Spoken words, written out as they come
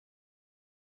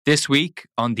This week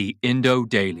on the Indo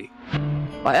Daily.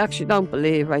 I actually don't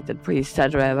believe that the priest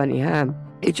said her have any harm.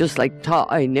 He just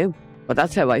thought I knew. But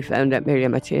that's how I found out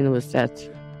Miriam Martina was dead.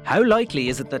 How likely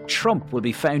is it that Trump will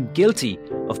be found guilty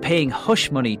of paying hush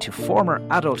money to former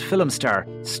adult film star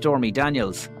Stormy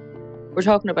Daniels? We're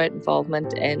talking about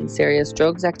involvement in serious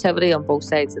drugs activity on both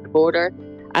sides of the border,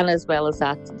 and as well as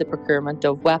that, the procurement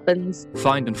of weapons.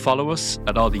 Find and follow us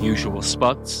at all the usual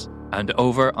spots and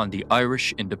over on the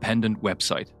Irish Independent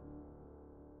website.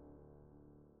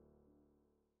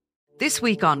 This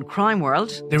week on Crime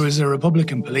World. There was a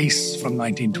Republican police from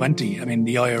 1920. I mean,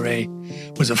 the IRA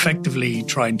was effectively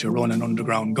trying to run an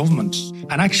underground government.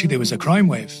 And actually, there was a crime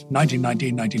wave.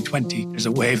 1919, 1920. There's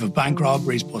a wave of bank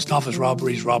robberies, post office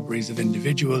robberies, robberies of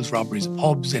individuals, robberies of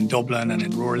pubs in Dublin and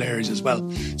in rural areas as well.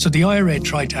 So the IRA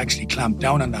tried to actually clamp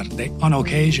down on that. They, on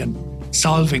occasion,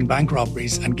 solving bank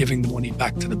robberies and giving the money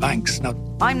back to the banks. Now,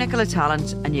 I'm Nicola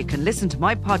Tallant, and you can listen to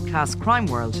my podcast, Crime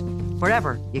World,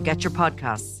 wherever you get your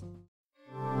podcasts.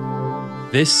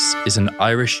 This is an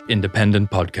Irish Independent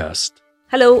podcast.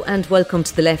 Hello and welcome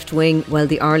to The Left Wing. Well,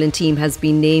 the Ireland team has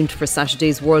been named for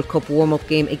Saturday's World Cup warm-up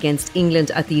game against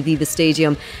England at the Aviva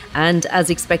Stadium. And as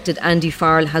expected, Andy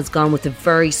Farrell has gone with a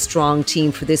very strong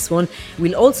team for this one.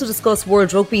 We'll also discuss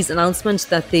World Rugby's announcement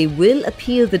that they will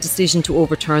appeal the decision to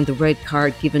overturn the red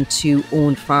card given to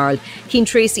Owen Farrell. Cian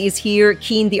Tracey is here.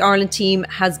 Cian, the Ireland team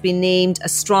has been named a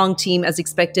strong team as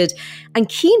expected.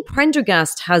 And England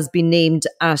Prendergast has been named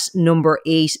at number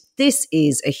 8. This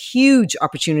is a huge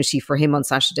opportunity for him on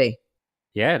Saturday.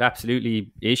 Yeah, it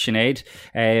absolutely is, Sinead.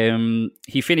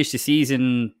 He finished the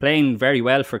season playing very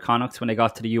well for Connacht when they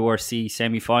got to the URC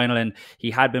semi-final, and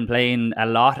he had been playing a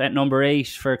lot at number 8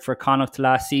 for Connacht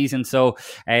last season. So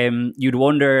you'd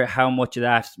wonder how much of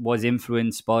that was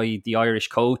influenced by the Irish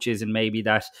coaches, and maybe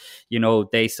that, you know,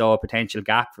 they saw a potential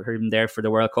gap for him there for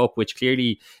the World Cup, which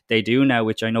clearly they do now,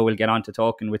 which I know we'll get on to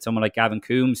talking with someone like Gavin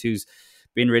Coombs, who's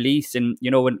been released. And, you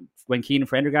know, when Cian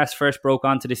Prendergast first broke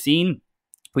onto the scene,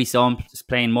 we saw him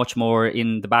playing much more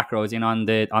in the back rows, in on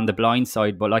the blind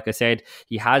side. But like I said,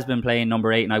 he has been playing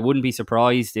number 8, and I wouldn't be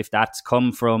surprised if that's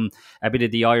come from a bit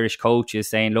of the Irish coaches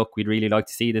saying, look, we'd really like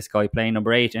to see this guy playing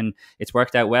number 8, and it's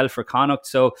worked out well for Connacht.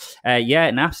 So yeah,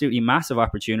 an absolutely massive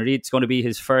opportunity. It's going to be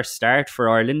his first start for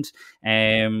Ireland.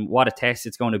 What a test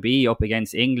it's going to be up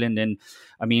against England. And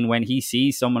I mean, when he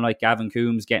sees someone like Gavin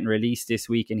Coombs getting released this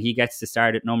week and he gets to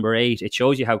start at number 8, it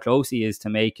shows you how close he is to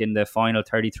making the final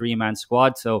 33-man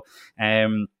squad. So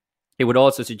it would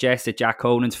also suggest that Jack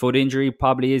Conan's foot injury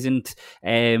probably isn't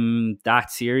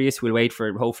that serious. We'll wait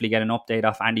for, hopefully get an update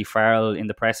off Andy Farrell in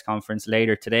the press conference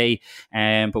later today.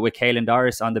 But with Caelan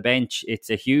Doris on the bench, it's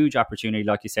a huge opportunity,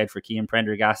 like you said, for Cian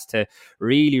Prendergast to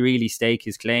really, really stake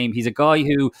his claim. He's a guy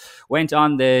who went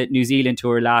on the New Zealand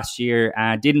tour last year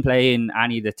and didn't play in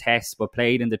any of the tests, but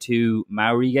played in the 2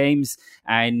 Maori games,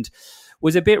 and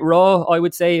was a bit raw, I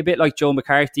would say, a bit like Joe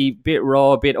McCarthy, a bit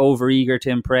raw, a bit overeager to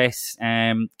impress,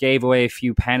 gave away a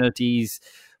few penalties.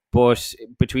 But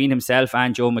between himself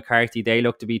and Joe McCarthy, they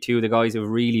look to be 2 of the guys who have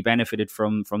really benefited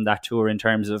from that tour in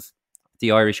terms of the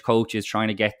Irish coaches trying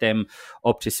to get them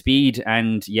up to speed.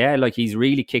 And yeah, like, he's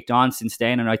really kicked on since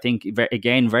then. And I think,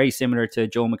 again, very similar to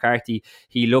Joe McCarthy,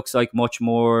 he looks like much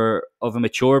more of a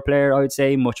mature player, I would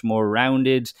say, much more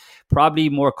rounded, probably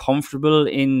more comfortable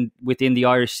within the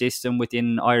Irish system,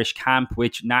 within Irish camp,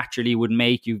 which naturally would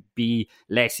make you be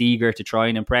less eager to try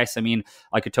and impress. I mean,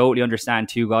 I could totally understand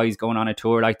 2 guys going on a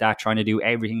tour like that, trying to do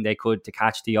everything they could to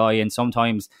catch the eye, and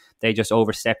sometimes they just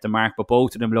overstep the mark, but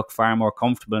both of them look far more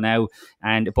comfortable now,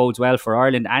 and it bodes well for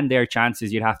Ireland and their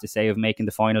chances, you'd have to say, of making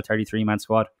the final 33-man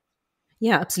squad.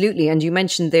 Yeah, absolutely. And you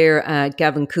mentioned there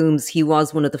Gavin Coombs. He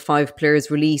was one of the 5 players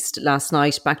released last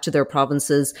night back to their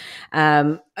provinces.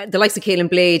 The likes of Caelan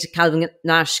Blade, Calvin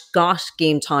Nash got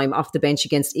game time off the bench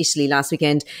against Italy last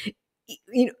weekend.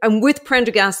 And with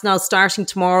Prendergast now starting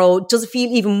tomorrow, does it feel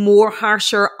even more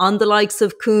harsher on the likes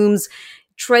of Coombs,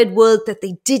 Treadwell, that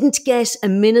they didn't get a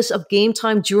minute of game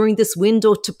time during this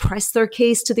window to press their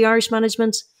case to the Irish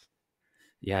management?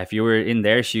 Yeah, if you were in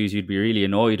their shoes, you'd be really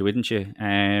annoyed, wouldn't you?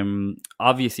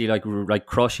 Obviously, like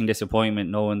crushing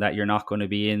disappointment knowing that you're not going to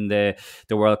be in the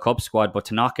World Cup squad, but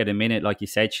to not get a minute, like you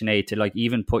said, Sinead, to like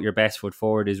even put your best foot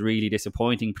forward is really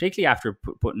disappointing, particularly after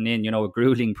putting in, you know, a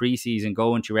grueling preseason,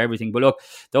 going through everything. But look,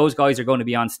 those guys are going to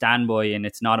be on standby, and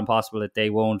it's not impossible that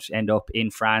they won't end up in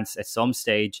France at some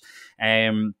stage.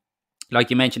 like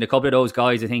you mentioned, a couple of those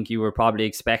guys I think you were probably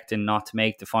expecting not to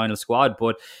make the final squad,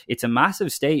 but it's a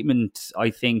massive statement, I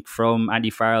think, from Andy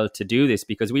Farrell to do this,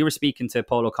 because we were speaking to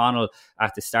Paul O'Connell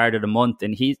at the start of the month,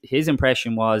 and his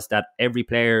impression was that every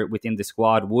player within the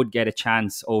squad would get a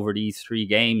chance over these 3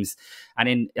 games.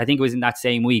 And I think it was in that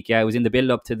same week, it was in the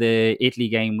build-up to the Italy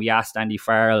game, we asked Andy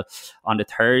Farrell on the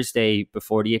Thursday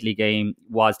before the Italy game,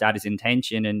 was that his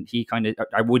intention? And he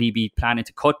or would he be planning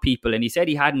to cut people? And he said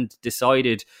he hadn't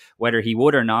decided whether he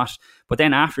would or not. But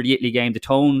then after the Italy game, the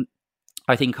tone,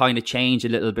 I think, kind of changed a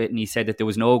little bit, and he said that there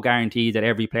was no guarantee that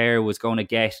every player was going to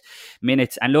get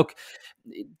minutes. And look,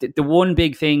 the one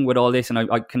big thing with all this, and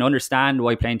I can understand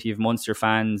why plenty of Munster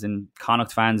fans and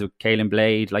Connacht fans with Caelan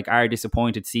Blade are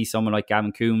disappointed to see someone like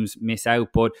Gavin Coombs miss out,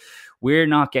 but we're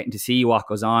not getting to see what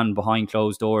goes on behind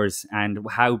closed doors and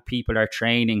how people are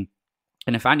training.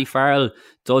 And if Andy Farrell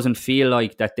doesn't feel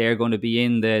like that they're going to be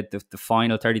in the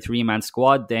final 33-man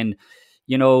squad, then,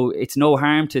 you know, it's no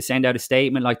harm to send out a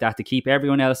statement like that to keep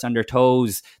everyone else on their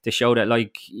toes, to show that,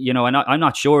 like, you know, and I'm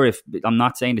not sure I'm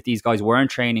not saying that these guys weren't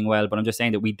training well, but I'm just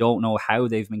saying that we don't know how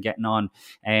they've been getting on.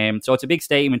 So it's a big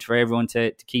statement for everyone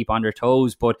to keep on their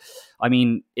toes. But I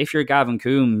mean, if you're Gavin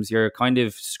Coombs, you're kind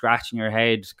of scratching your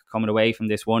head coming away from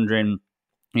this wondering,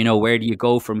 you know, where do you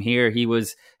go from here? He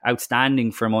was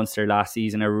outstanding for Munster last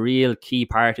season, a real key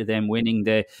part of them winning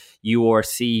the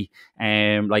URC.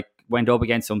 Went up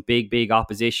against some big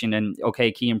opposition, and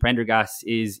okay, Cian Prendergast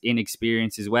is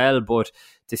inexperienced as well, but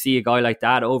to see a guy like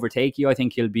that overtake you, I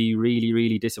think he'll be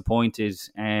really disappointed.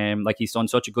 He's done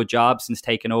such a good job since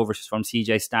taking over from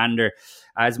CJ Stander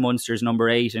as Munster's number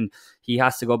 8, and he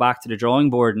has to go back to the drawing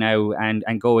board now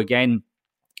and go again.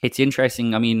 It's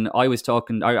interesting. I mean, I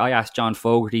asked John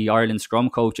Fogarty, Ireland's scrum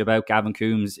coach, about Gavin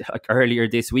Coombs earlier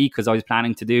this week, because I was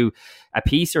planning to do a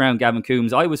piece around Gavin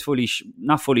Coombs. I was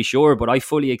not fully sure, but I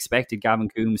fully expected Gavin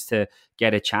Coombs to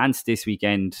get a chance this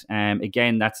weekend.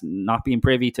 Again, that's not being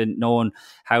privy to knowing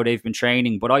how they've been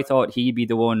training, but I thought he'd be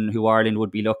the one who Ireland would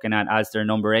be looking at as their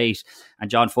number 8. And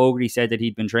John Fogarty said that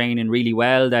he'd been training really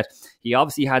well, that he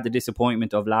obviously had the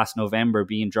disappointment of last November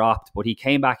being dropped, but he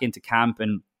came back into camp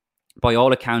and by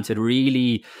all accounts had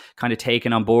really kind of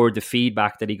taken on board the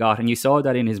feedback that he got, and you saw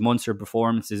that in his Munster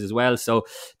performances as well. So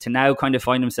to now kind of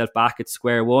find himself back at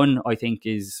square one, I think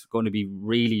is going to be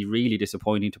really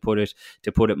disappointing, to put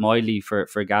it mildly,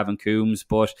 for Gavin Coombs.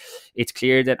 But it's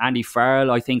clear that Andy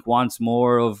Farrell, I think, wants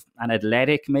more of an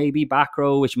athletic maybe back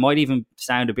row, which might even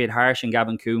sound a bit harsh in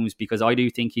Gavin Coombs, because I do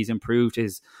think he's improved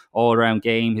his all-around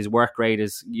game. His work rate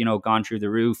has, you know, gone through the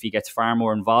roof. He gets far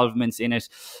more involvements in it,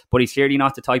 but he's clearly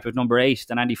not the type of number 8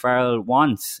 that Andy Farrell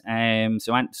wants.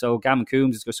 So Gavin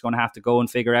Coombs is just going to have to go and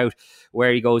figure out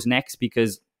where he goes next,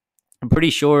 because I'm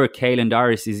pretty sure Caelan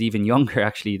Doris is even younger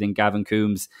actually than Gavin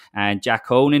Coombs, and Jack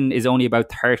Conan is only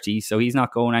about 30, so he's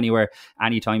not going anywhere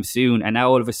anytime soon. And now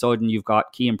all of a sudden you've got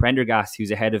Cian Prendergast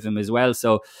who's ahead of him as well,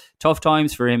 so tough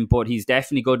times for him, but he's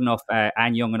definitely good enough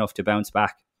and young enough to bounce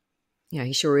back. Yeah,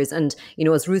 he sure is. And, you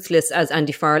know, as ruthless as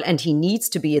Andy Farrell, and he needs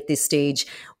to be at this stage,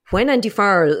 when Andy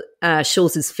Farrell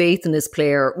shows his faith in his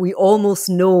player, we almost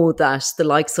know that the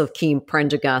likes of Cian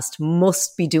Prendergast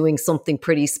must be doing something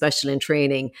pretty special in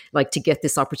training, like to get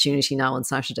this opportunity now on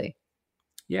Saturday.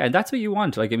 Yeah, and that's what you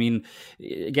want. Like, I mean,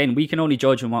 again, we can only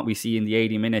judge on what we see in the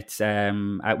 80 minutes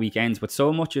at weekends, but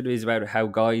so much of it is about how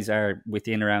guys are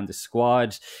within around the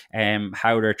squad,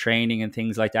 how they're training and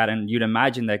things like that. And you'd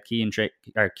imagine that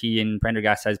Cian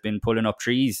Prendergast has been pulling up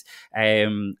trees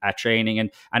at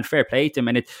training, and fair play to him.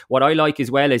 And what I like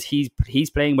as well is he's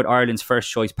playing with Ireland's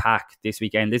first choice pack this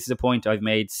weekend. This is a point I've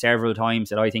made several times,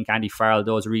 that I think Andy Farrell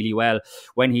does really well.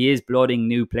 When he is blooding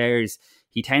new players,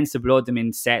 he tends to blood them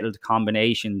in settled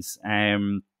combinations.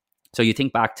 So you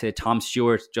think back to Tom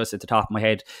Stewart, just at the top of my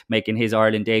head, making his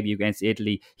Ireland debut against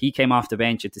Italy. He came off the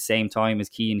bench at the same time as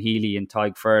Cian Healy and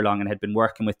Tadhg Furlong and had been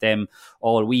working with them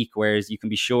all week. Whereas you can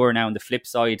be sure now on the flip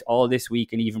side, all this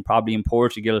week and even probably in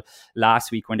Portugal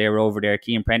last week when they were over there,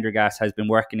 Cian Prendergast has been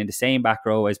working in the same back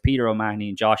row as Peter O'Mahony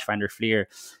and Josh van der Fleer.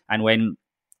 And when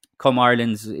come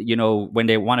Ireland's, you know, when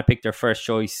they want to pick their first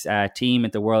choice team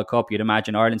at the World Cup, you'd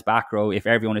imagine Ireland's back row, if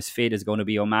everyone is fit, is going to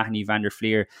be O'Mahony, van der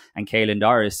Fleer and Caelan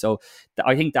Doris. So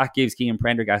I think that gives Cian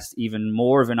Prendergast even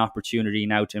more of an opportunity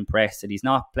now to impress, that he's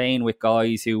not playing with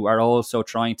guys who are also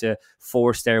trying to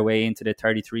force their way into the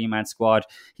 33-man squad.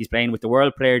 He's playing with the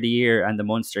World Player of the Year and the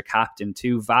Munster captain,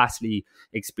 two vastly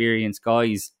experienced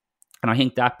guys. And I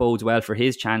think that bodes well for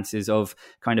his chances of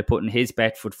kind of putting his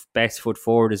best foot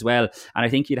forward as well. And I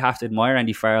think you'd have to admire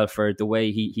Andy Farrell for the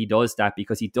way he does that,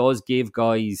 because he does give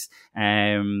guys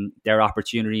their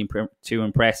opportunity to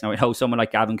impress. Now, I know someone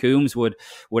like Gavin Coombs would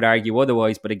argue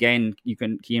otherwise, but again,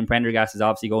 Cian Prendergast is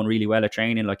obviously going really well at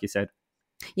training, like you said.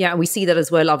 Yeah, and we see that as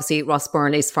well. Obviously, Ross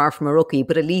Byrne is far from a rookie,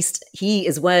 but at least he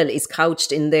as well is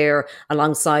couched in there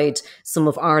alongside some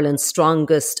of Ireland's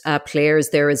strongest players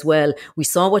there as well. We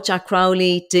saw what Jack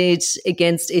Crowley did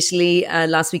against Italy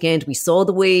last weekend. We saw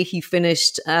the way he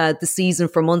finished the season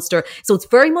for Munster. So it's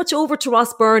very much over to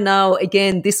Ross Byrne now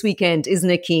again this weekend,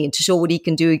 isn't it, Cian, to show what he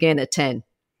can do again at 10?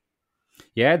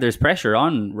 Yeah, there's pressure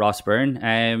on Ross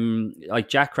Byrne. Like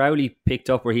Jack Crowley picked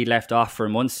up where he left off for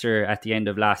Munster at the end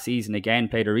of last season. Again,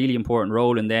 played a really important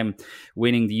role in them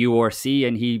winning the URC,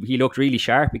 and he looked really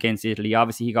sharp against Italy.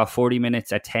 Obviously, he got 40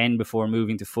 minutes at 10 before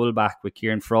moving to fullback with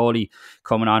Kieran Frawley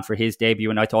coming on for his debut,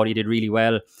 and I thought he did really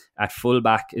well at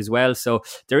fullback as well. So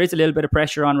there is a little bit of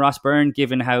pressure on Ross Byrne,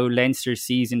 given how Leinster's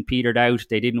season petered out.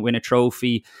 They didn't win a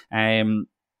trophy.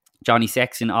 Johnny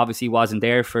Sexton obviously wasn't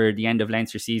there for the end of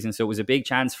Leinster season, so it was a big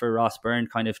chance for Ross Byrne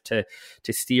kind of to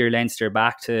steer Leinster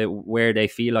back to where they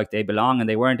feel like they belong, and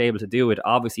they weren't able to do it.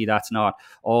 Obviously, that's not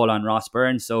all on Ross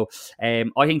Byrne, so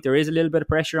I think there is a little bit of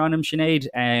pressure on him, Sinead.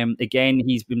 Again,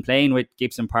 he's been playing with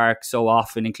Gibson Park so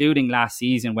often, including last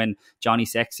season when Johnny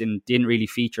Sexton didn't really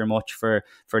feature much for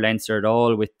Leinster at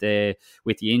all with the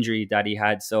injury that he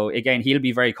had. So again, he'll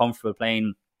be very comfortable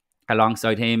playing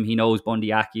alongside him. He knows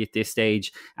Bundy Aki at this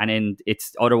stage, and then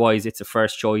it's a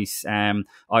first choice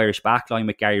Irish backline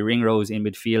with Gary Ringrose in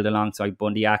midfield alongside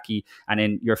Bundy Aki, and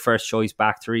then your first choice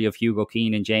back three of Hugo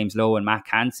Keane and James Lowe and Matt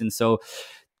Hansen. So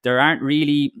there aren't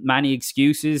really many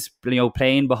excuses,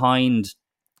 playing behind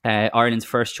Ireland's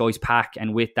first choice pack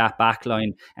and with that back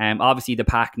line. Obviously the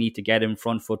pack need to get him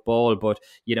front foot ball, but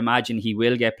you'd imagine he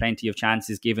will get plenty of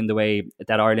chances given the way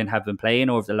that Ireland have been playing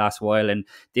over the last while, and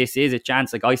this is a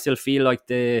chance. Like, I still feel like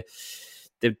the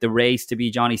race to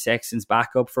be Johnny Sexton's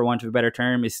backup, for want of a better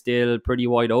term, is still pretty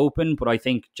wide open, but I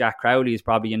think Jack Crowley is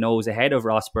probably a nose ahead of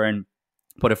Ross Byrne.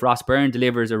 But if Ross Byrne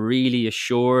delivers a really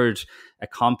assured,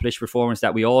 accomplished performance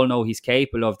that we all know he's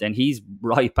capable of, then he's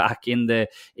right back in the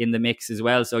mix as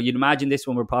well. So you'd imagine this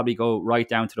one will probably go right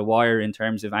down to the wire in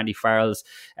terms of Andy Farrell's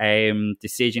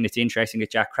decision. It's interesting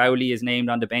that Jack Crowley is named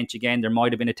on the bench again. There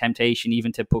might have been a temptation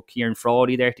even to put Kieran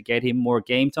Frawley there to get him more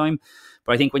game time.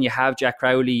 But I think when you have Jack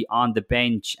Crowley on the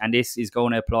bench, and this is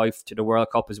going to apply to the World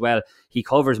Cup as well, he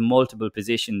covers multiple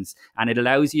positions, and it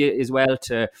allows you as well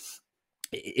to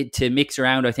mix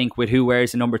around, I think, with who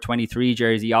wears the number 23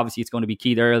 jersey. Obviously, it's going to be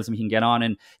Keith Earls, and we can get on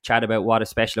and chat about what a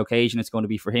special occasion it's going to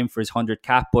be for him for his 100th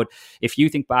cap. But if you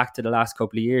think back to the last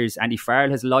couple of years, Andy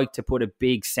Farrell has liked to put a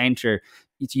big centre.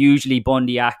 It's usually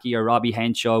Bundy Aki or Robbie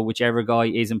Henshaw, whichever guy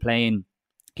isn't playing.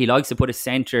 He likes to put a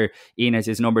centre in as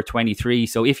his number 23.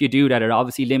 So if you do that, it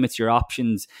obviously limits your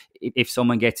options if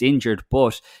someone gets injured.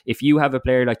 But if you have a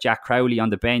player like Jack Crowley on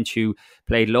the bench who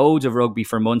played loads of rugby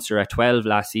for Munster at 12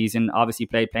 last season, obviously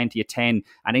played plenty at 10,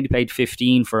 and then he played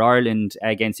 15 for Ireland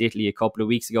against Italy a couple of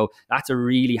weeks ago, that's a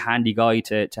really handy guy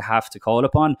to have to call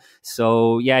upon.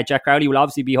 So yeah, Jack Crowley will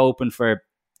obviously be hoping for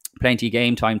plenty of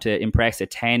game time to impress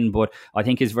at 10, but I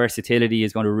think his versatility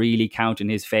is going to really count in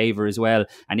his favour as well.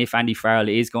 And if Andy Farrell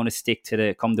is going to stick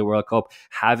to come the World Cup,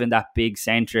 having that big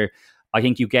centre, I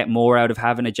think you get more out of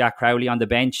having a Jack Crowley on the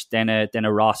bench than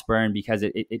a Ross Byrne, because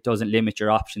it doesn't limit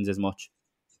your options as much.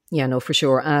 Yeah, no, for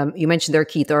sure. You mentioned there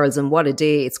Keith Earls, and what a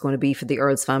day it's going to be for the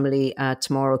Earls family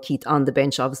tomorrow. Keith on the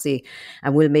bench, obviously,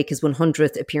 and will make his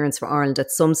 100th appearance for Ireland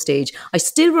at some stage. I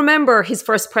still remember his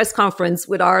first press conference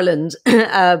with Ireland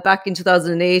back in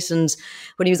 2008, and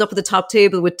when he was up at the top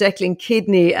table with Declan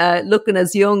Kidney, looking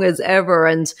as young as ever,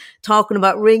 and talking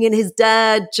about ringing his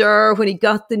dad, Ger, when he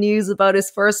got the news about his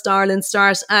first Ireland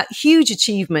start. Huge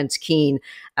achievement, Cian.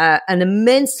 An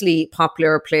immensely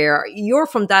popular player. You're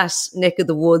from that neck of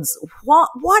the woods.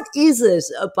 What is it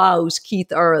about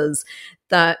Keith Earls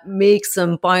that makes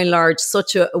him, by and large,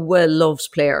 such a well-loved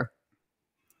player?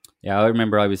 Yeah, I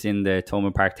remember I was in the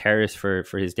Thomond Park Terrace for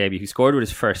his debut. He scored with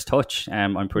his first touch,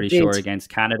 I'm pretty sure, against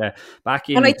Canada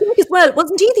back in... And I think as well,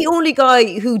 wasn't he the only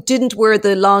guy who didn't wear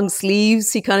the long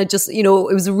sleeves? He kind of just, it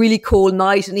was a really cold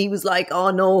night, and he was like, oh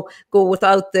no, go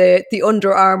without the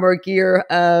Under Armour gear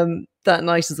that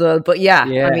night as well. But yeah,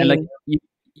 I mean... Like,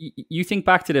 you think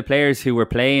back to the players who were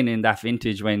playing in that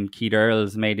vintage when Keith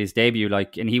Earls made his debut,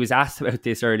 and he was asked about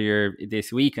this earlier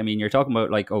this week. I mean, you're talking about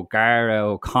like O'Gara,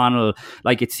 O'Connell,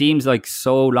 like it seems like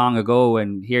so long ago,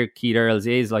 and here Keith Earls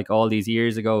is like all these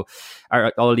years ago,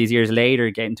 or all these years later,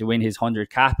 getting to win his 100th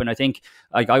cap. And I think,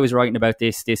 like, I was writing about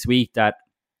this week, that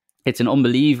it's an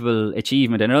unbelievable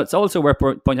achievement. And it's also worth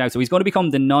pointing out, so he's going to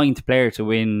become the 9th player to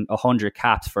win 100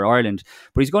 caps for Ireland,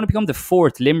 but he's going to become the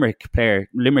 4th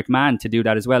Limerick man to do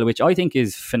that as well, which I think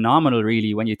is phenomenal,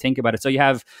 really, when you think about it. So you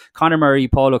have Conor Murray,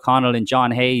 Paul O'Connell and John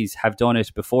Hayes have done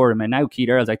it before him, and now Keith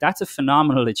Earls. Like, that's a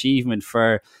phenomenal achievement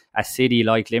for a city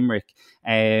like Limerick.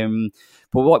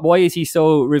 But why is he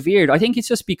so revered? I think it's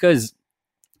just because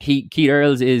Keith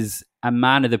Earls is a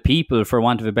man of the people, for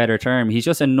want of a better term. He's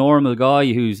just a normal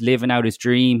guy who's living out his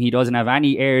dream. He doesn't have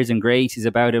any airs and graces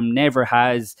about him, never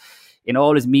has. In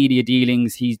all his media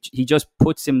dealings, he just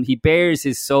he bears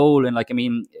his soul. And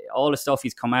all the stuff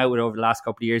he's come out with over the last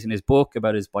couple of years in his book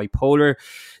about his bipolar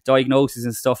diagnosis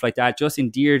and stuff like that just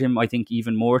endeared him, I think,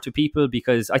 even more to people,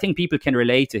 because I think people can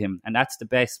relate to him. And that's the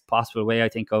best possible way, I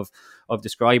think, of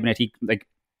describing it.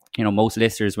 Most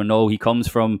listeners will know he comes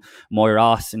from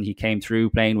Moyross and he came through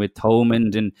playing with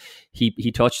Thomond, and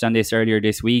he touched on this earlier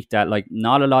this week that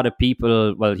not a lot of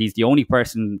people, well, he's the only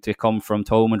person to come from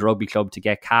Thomond Rugby Club to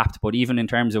get capped, but even in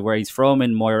terms of where he's from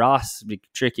in Moyross,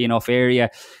 tricky enough area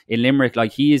in Limerick,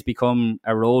 he has become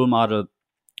a role model,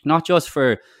 not just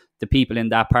for the people in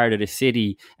that part of the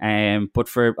city, but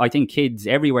for, I think, kids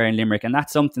everywhere in Limerick. And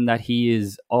that's something that he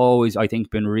is always, I think,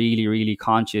 been really, really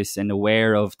conscious and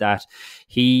aware of, that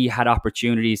he had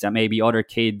opportunities that maybe other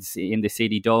kids in the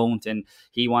city don't, and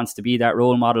he wants to be that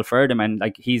role model for them. And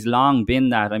he's long been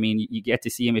that. You get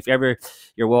to see him if ever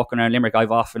you're walking around Limerick.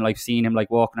 I've often seen him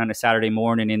walking on a Saturday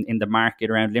morning in the market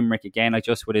around Limerick again,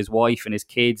 just with his wife and his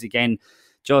kids again,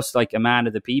 just like a man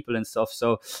of the people and stuff.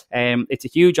 So it's a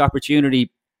huge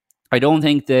opportunity. I don't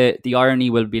think the irony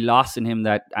will be lost in him,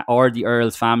 that, or the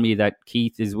Earls family, that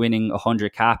Keith is winning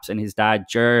 100 caps and his dad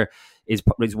Ger is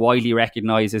widely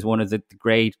recognised as one of the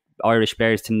great Irish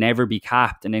players to never be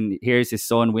capped. And then here's his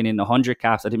son winning 100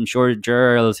 caps. I'm sure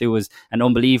Ger Earls, who was an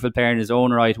unbelievable player in his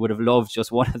own right, would have loved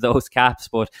just one of those caps.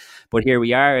 But here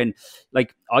we are. And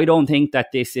I don't think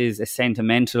that this is a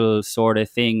sentimental sort of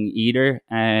thing either.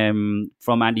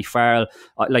 From Andy Farrell,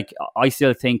 I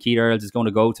still think Keith Earls is going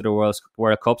to go to the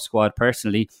World Cup squad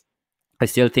personally. I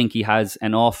still think he has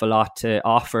an awful lot to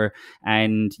offer,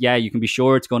 and you can be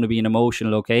sure it's going to be an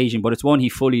emotional occasion, but it's one he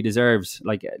fully deserves,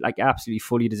 absolutely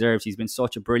fully deserves. He's been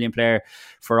such a brilliant player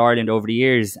for Ireland over the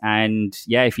years, and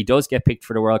if he does get picked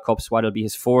for the World Cup squad, it'll be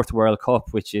his 4th World Cup,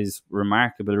 which is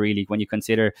remarkable, really, when you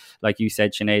consider, like you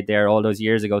said, Sinead, there all those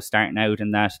years ago, starting out in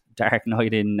that dark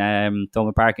night in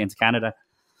Thomond Park against Canada.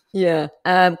 Yeah.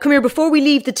 Come here, before we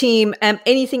leave the team,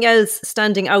 anything else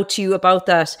standing out to you about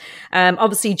that?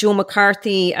 Obviously, Joe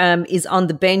McCarthy is on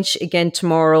the bench again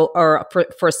tomorrow, or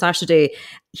for Saturday.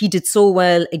 He did so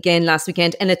well again last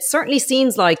weekend, and it certainly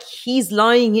seems like he's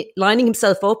lining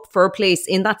himself up for a place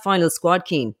in that final squad,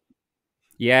 Cian.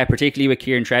 Yeah, particularly with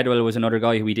Cian Treadwell was another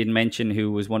guy who we didn't mention,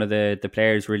 who was one of the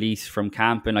players released from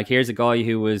camp. And here's a guy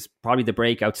who was probably the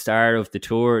breakout star of the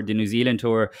tour, the New Zealand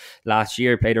tour last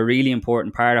year, played a really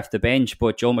important part off the bench.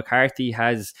 But Joe McCarthy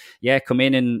has, come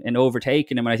in and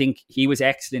overtaken him. And I think he was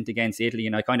excellent against Italy.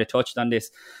 And I kind of touched on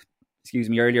this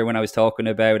earlier when I was talking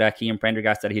about Cian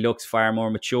Prendergast, that he looks far more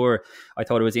mature. I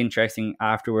thought it was interesting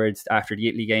afterwards, after the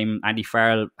Italy game, Andy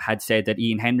Farrell had said that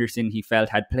Ian Henderson, he felt,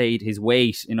 had played his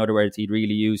weight. In other words, he'd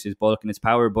really used his bulk and his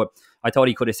power. But I thought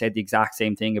he could have said the exact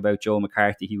same thing about Joe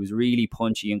McCarthy. He was really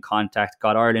punchy in contact,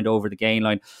 got Ireland over the gain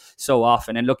line so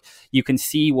often. And look, you can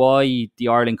see why the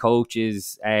Ireland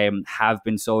coaches have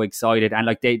been so excited,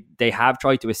 and they have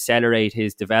tried to accelerate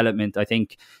his development. I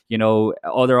think,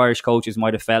 other Irish coaches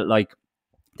might have felt like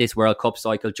this World Cup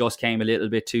cycle just came a little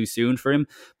bit too soon for him,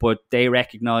 but they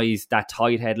recognise that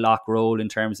tight headlock role in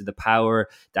terms of the power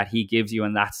that he gives you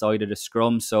on that side of the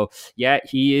scrum. So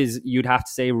he is, you'd have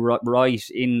to say, right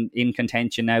in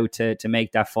contention now to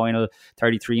make that final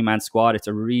 33-man squad. It's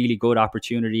a really good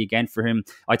opportunity again for him.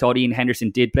 I thought Ian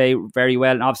Henderson did play very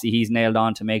well, and obviously he's nailed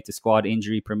on to make the squad,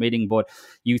 injury permitting. But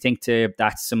you think to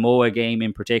that Samoa game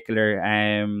in particular,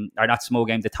 or not Samoa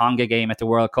game, the Tonga game at the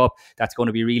World Cup, that's going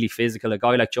to be really physical. A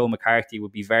guy like Joe McCarthy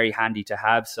would be very handy to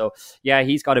have. So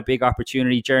he's got a big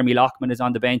opportunity. Jeremy Loughman is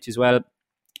on the bench as well.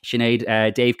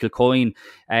 Sinead, Dave Kilcoyne,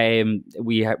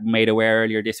 we made aware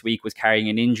earlier this week, was carrying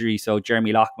an injury, so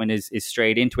Jeremy Loughman is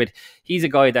straight into it. He's a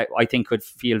guy that I think could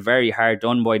feel very hard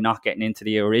done by not getting into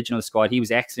the original squad. He was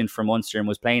excellent for Munster and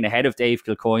was playing ahead of Dave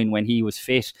Kilcoyne when he was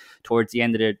fit towards the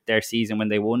end of their season when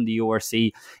they won the URC.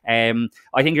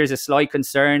 I think there's a slight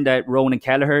concern that Ronan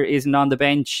Kelleher isn't on the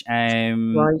bench.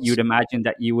 Right. You'd imagine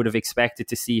that you would have expected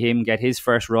to see him get his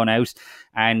first run out,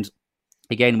 and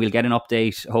again, we'll get an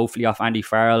update, hopefully, off Andy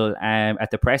Farrell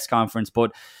at the press conference.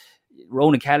 But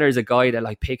Ronan Kelleher is a guy that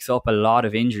like picks up a lot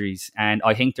of injuries, and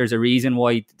I think there's a reason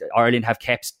why Ireland have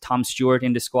kept Tom Stewart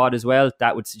in the squad as well.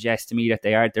 That would suggest to me that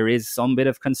there is some bit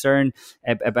of concern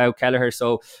about Kelleher.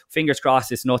 So fingers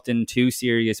crossed it's nothing too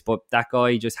serious, but that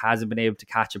guy just hasn't been able to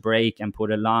catch a break and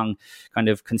put a long kind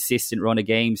of consistent run of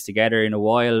games together in a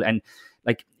while. And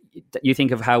like, you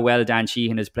think of how well Dan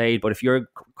Sheehan has played, but if you're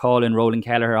calling Ronan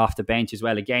Kelleher off the bench as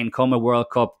well, again, come a World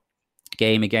Cup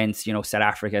game against, you know, South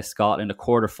Africa, Scotland, a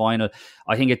quarter final,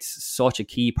 I think it's such a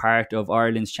key part of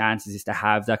Ireland's chances is to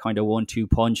have that kind of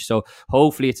 1-2 punch. So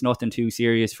hopefully it's nothing too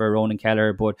serious for Ronan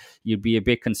Kelleher, but you'd be a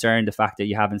bit concerned the fact that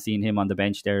you haven't seen him on the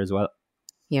bench there as well.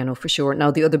 Yeah, no, for sure.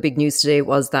 Now, the other big news today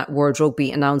was that World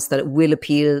Rugby announced that it will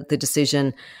appeal the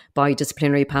decision by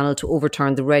disciplinary panel to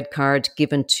overturn the red card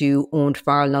given to Owen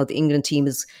Farrell. Now, the England team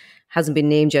hasn't been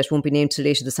named yet, won't be named till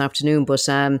later this afternoon, but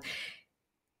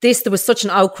there was such an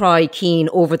outcry, Cian,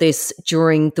 over this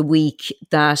during the week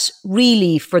that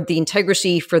really, for the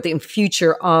integrity, for the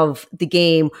future of the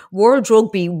game, World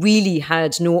Rugby really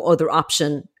had no other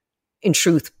option, in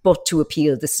truth, but to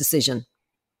appeal this decision.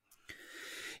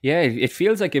 Yeah, it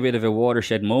feels like a bit of a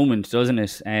watershed moment, doesn't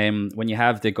it? When you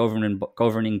have the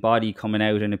governing body coming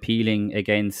out and appealing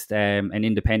against an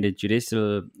independent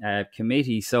judicial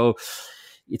committee. So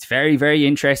it's very, very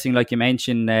interesting. Like you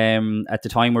mentioned, at the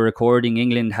time we're recording,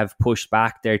 England have pushed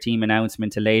back their team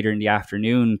announcement to later in the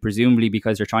afternoon, presumably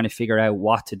because they're trying to figure out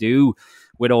what to do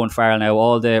with Owen Farrell. Now,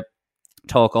 all the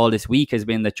talk all this week has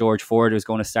been that George Ford was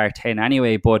going to start 10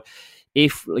 anyway, but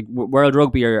if like World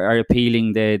Rugby are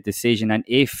appealing the decision, and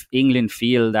if England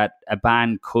feel that a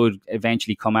ban could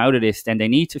eventually come out of this, then they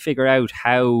need to figure out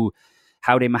how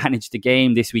they manage the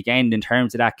game this weekend in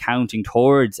terms of that counting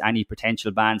towards any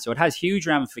potential ban. So it has huge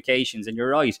ramifications, and you're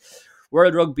right.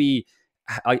 World Rugby,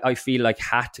 I feel like,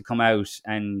 had to come out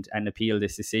and appeal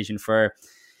this decision for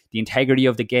the integrity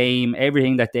of the game,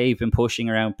 everything that they've been pushing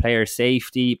around player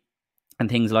safety and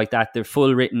things like that. The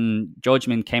full written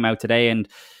judgment came out today, and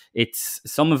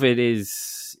some of it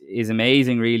is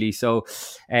amazing, really. So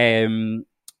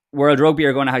World Rugby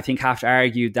are going to, I think, have to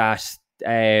argue that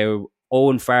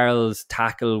Owen Farrell's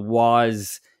tackle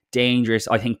was dangerous,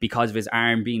 I think, because of his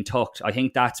arm being tucked. I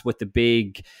think that's what the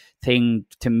big thing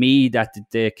to me that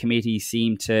the committee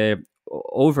seemed to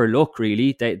overlook,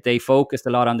 really. They focused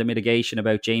a lot on the mitigation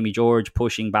about Jamie George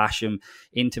pushing Basham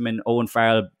into him, and Owen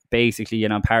Farrell basically,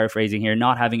 and I'm paraphrasing here,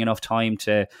 not having enough time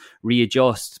to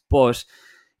readjust. But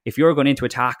if you're going into a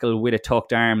tackle with a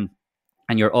tucked arm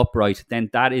and you're upright, then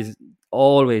that is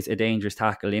always a dangerous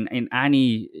tackle in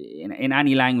any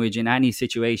language, in any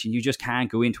situation. You just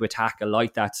can't go into a tackle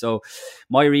like that. So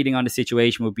my reading on the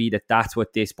situation would be that that's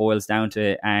what this boils down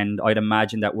to, and I'd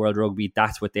imagine that World Rugby,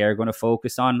 that's what they're going to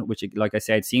focus on, which, like I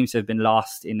said, seems to have been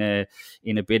lost in a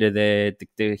bit of the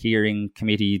hearing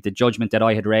committee, the judgment that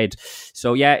I had read.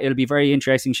 So yeah, it'll be very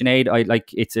interesting, Sinead.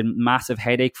 It's a massive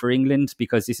headache for England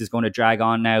because this is going to drag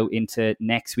on now into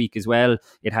next week as well.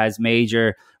 It has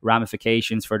major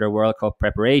ramifications for their World Cup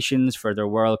preparations, for their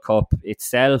World Cup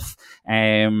itself.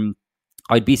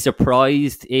 I'd be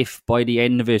surprised if by the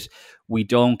end of it we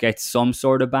don't get some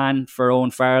sort of ban for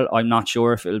Owen Farrell. I'm not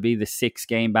sure if it'll be the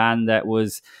 6-game ban that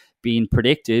was being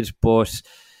predicted, but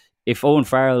if Owen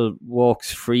Farrell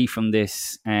walks free from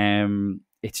this,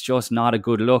 it's just not a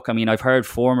good look. I mean, I've heard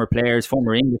former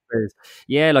English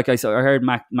players, I heard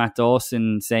Matt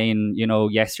Dawson saying,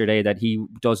 yesterday that he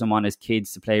doesn't want his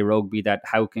kids to play rugby, that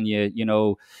how can you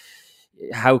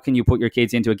put your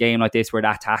kids into a game like this where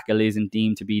that tackle isn't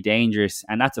deemed to be dangerous?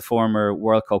 And that's a former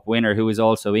World Cup winner who is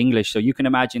also English. So you can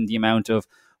imagine the amount of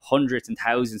hundreds and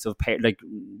thousands of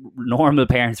normal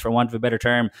parents, for want of a better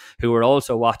term, who are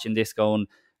also watching this going,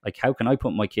 like, how can I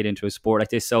put my kid into a sport like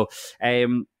this? So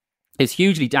it's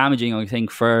hugely damaging, I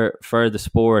think, for the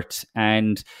sport.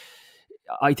 And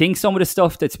I think some of the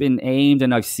stuff that's been aimed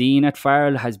and I've seen at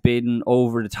Farrell has been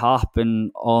over the top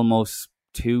and almost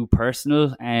too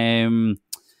personal. That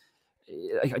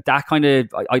kind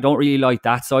of, I don't really like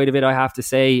that side of it, I have to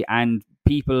say. And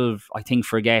people, I think,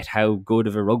 forget how good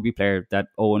of a rugby player that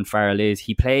Owen Farrell is.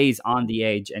 He plays on the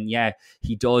edge, and yeah,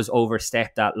 he does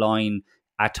overstep that line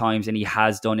at times, and he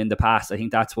has done in the past. I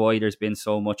think that's why there's been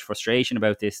so much frustration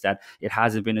about this, that it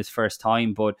hasn't been his first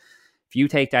time. But if you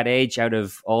take that edge out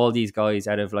of all these guys,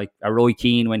 out of like a Roy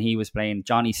Keane when he was playing,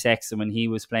 Johnny Sexton when he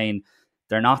was playing,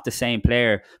 they're not the same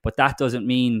player. But that doesn't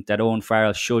mean that Owen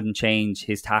Farrell shouldn't change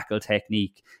his tackle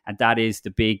technique, and that is the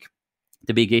big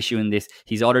issue in this.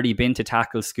 He's already been to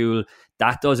tackle school.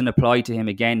 That doesn't apply to him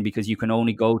again because you can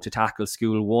only go to tackle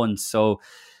school once. So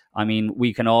I mean,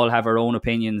 we can all have our own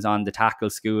opinions on the tackle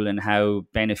school and how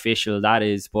beneficial that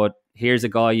is, but here's a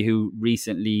guy who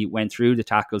recently went through the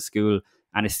tackle school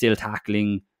and is still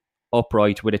tackling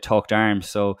upright with a tucked arm.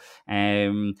 So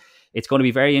it's going to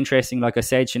be very interesting, like I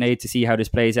said, Sinead, to see how this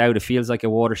plays out. It feels like a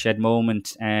watershed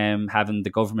moment, having the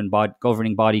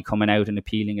governing body coming out and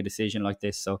appealing a decision like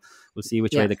this. So we'll see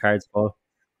which way the cards fall.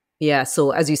 Yeah,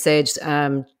 so as you said,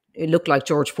 it looked like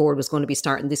George Ford was going to be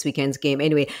starting this weekend's game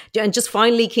anyway. And just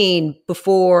finally, Cian,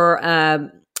 before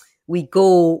we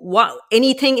go,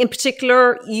 anything in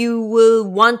particular you will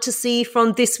want to see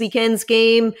from this weekend's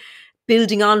game,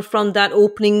 building on from that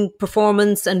opening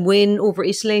performance and win over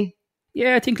Italy?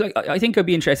 Yeah, I think I'd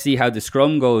be interested to see how the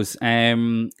scrum goes.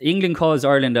 England caused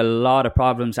Ireland a lot of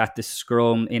problems at the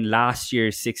scrum in last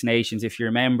year's Six Nations. If you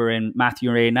remember, and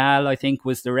Matthew Reynal, I think,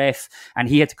 was the ref, and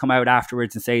he had to come out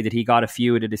afterwards and say that he got a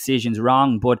few of the decisions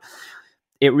wrong. But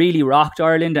it really rocked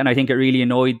Ireland, and I think it really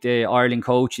annoyed the Ireland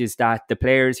coaches that the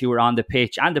players who were on the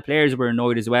pitch, and the players were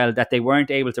annoyed as well, that they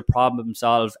weren't able to problem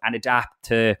solve and adapt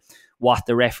to what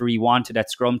the referee wanted at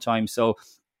scrum time. So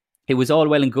it was all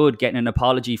well and good getting an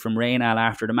apology from Reynal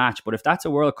after the match, but if that's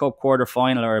a World Cup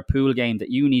quarter-final or a pool game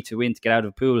that you need to win to get out of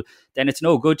a pool, then it's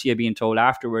no good to you being told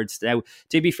afterwards. Now,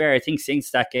 to be fair, I think since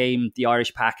that game, the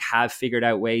Irish pack have figured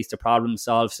out ways to problem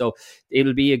solve, so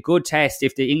it'll be a good test.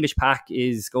 If the English pack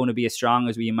is going to be as strong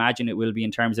as we imagine it will be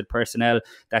in terms of personnel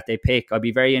that they pick, I'd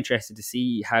be very interested to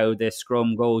see how the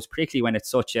scrum goes, particularly when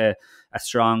it's such a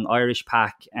strong Irish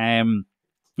pack.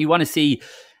 You want to see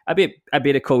a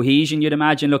bit of cohesion, you'd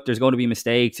imagine. Look, there's going to be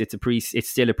mistakes. It's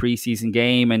still a preseason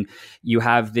game, and you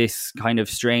have this kind of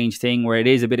strange thing where it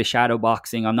is a bit of shadow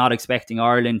boxing. I'm not expecting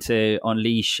Ireland to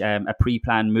unleash a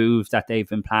pre-planned move that they've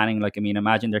been planning. Like, I mean,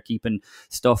 imagine they're keeping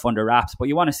stuff under wraps, but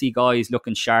you want to see guys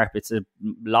looking sharp. It's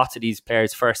lots of these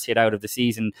players' first hit out of the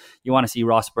season. You want to see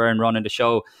Ross Byrne running the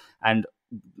show, and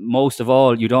most of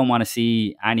all, you don't want to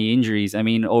see any injuries. I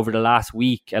mean, over the last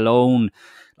week alone,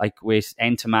 like with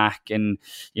Ntamak and,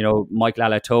 you know, Michael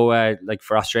Alatoa, like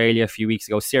for Australia a few weeks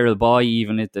ago, Cyril Boy,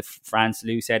 even at the France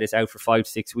Lou said is out for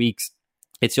 5-6 weeks.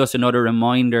 It's just another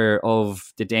reminder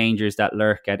of the dangers that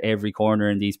lurk at every corner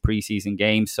in these preseason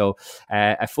games. So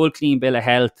a full clean bill of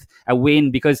health, a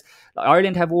win, because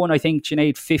Ireland have won, I think,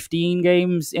 Sinead, 15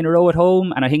 games in a row at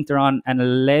home, and I think they're on an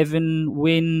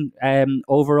 11-win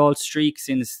overall streak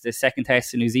since the second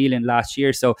test in New Zealand last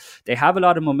year. So they have a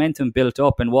lot of momentum built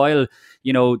up, and while,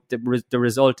 you know, the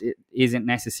result isn't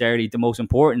necessarily the most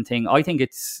important thing, I think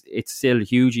it's still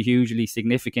hugely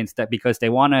significant, that because they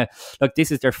want to, look,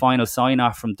 this is their final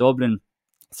sign-off from Dublin.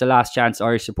 It's the last chance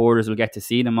Irish supporters will get to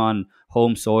see them on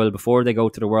home soil before they go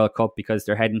to the World Cup, because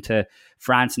they're heading to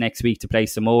France next week to play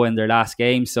Samoa in their last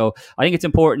game. So I think it's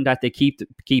important that they keep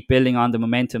building on the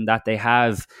momentum that they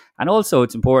have. And also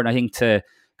it's important, I think, to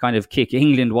kind of kick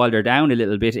England while they're down a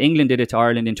little bit. England did it to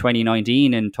Ireland in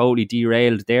 2019 and totally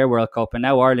derailed their World Cup, and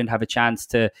now Ireland have a chance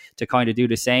to kind of do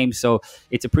the same. So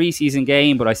it's a pre-season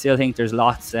game, but I still think there's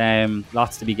lots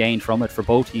to be gained from it for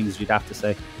both teams, you'd have to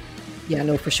say. Yeah,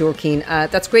 no, for sure, Cian.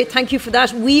 That's great. Thank you for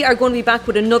that. We are going to be back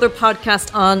with another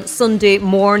podcast on Sunday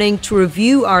morning to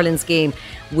review Ireland's game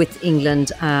with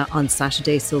England on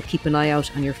Saturday. So keep an eye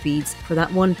out on your feeds for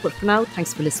that one. But for now,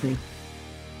 thanks for listening.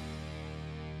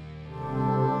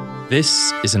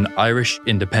 This is an Irish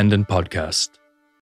Independent podcast.